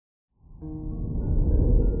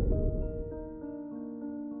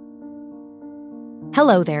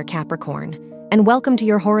Hello there, Capricorn, and welcome to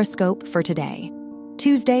your horoscope for today,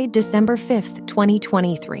 Tuesday, December 5th,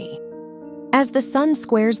 2023. As the sun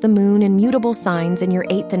squares the moon in mutable signs in your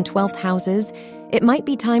 8th and 12th houses, it might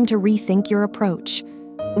be time to rethink your approach.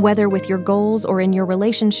 Whether with your goals or in your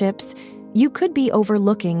relationships, you could be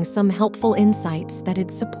overlooking some helpful insights that'd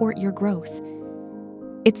support your growth.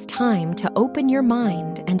 It's time to open your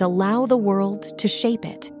mind and allow the world to shape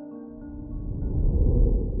it.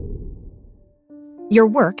 Your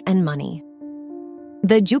work and money.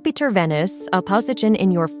 The Jupiter-Venus opposition in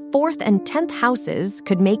your 4th and 10th houses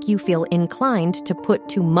could make you feel inclined to put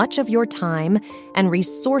too much of your time and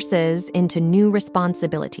resources into new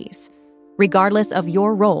responsibilities. Regardless of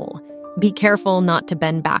your role, be careful not to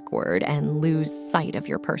bend backward and lose sight of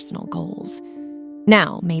your personal goals.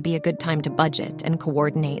 Now may be a good time to budget and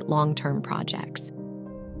coordinate long-term projects.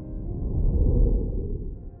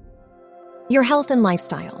 Your health and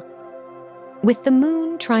lifestyle. With the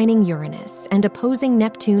moon trining Uranus and opposing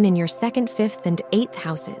Neptune in your 2nd, 5th, and 8th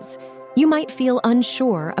houses, you might feel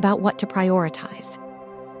unsure about what to prioritize.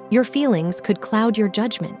 Your feelings could cloud your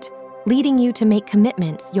judgment, leading you to make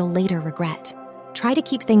commitments you'll later regret. Try to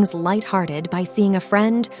keep things lighthearted by seeing a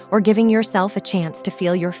friend or giving yourself a chance to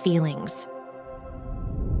feel your feelings.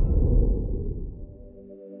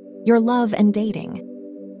 Your love and dating.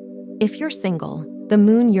 If you're single, the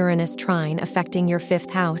Moon-Uranus trine affecting your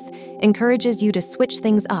 5th house encourages you to switch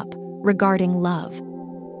things up regarding love.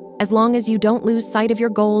 As long as you don't lose sight of your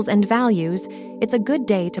goals and values, it's a good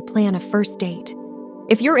day to plan a first date.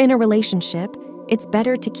 If you're in a relationship, it's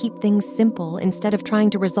better to keep things simple instead of trying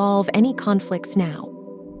to resolve any conflicts now.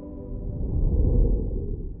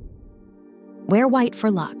 Wear white for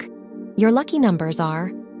luck. Your lucky numbers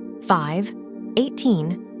are 5,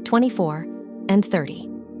 18, 24, and 30.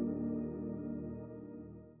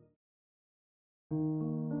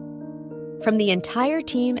 From the entire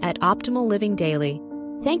team at Optimal Living Daily,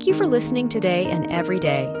 thank you for listening today and every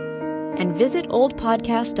day. And visit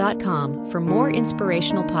oldpodcast.com for more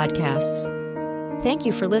inspirational podcasts. Thank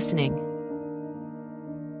you for listening.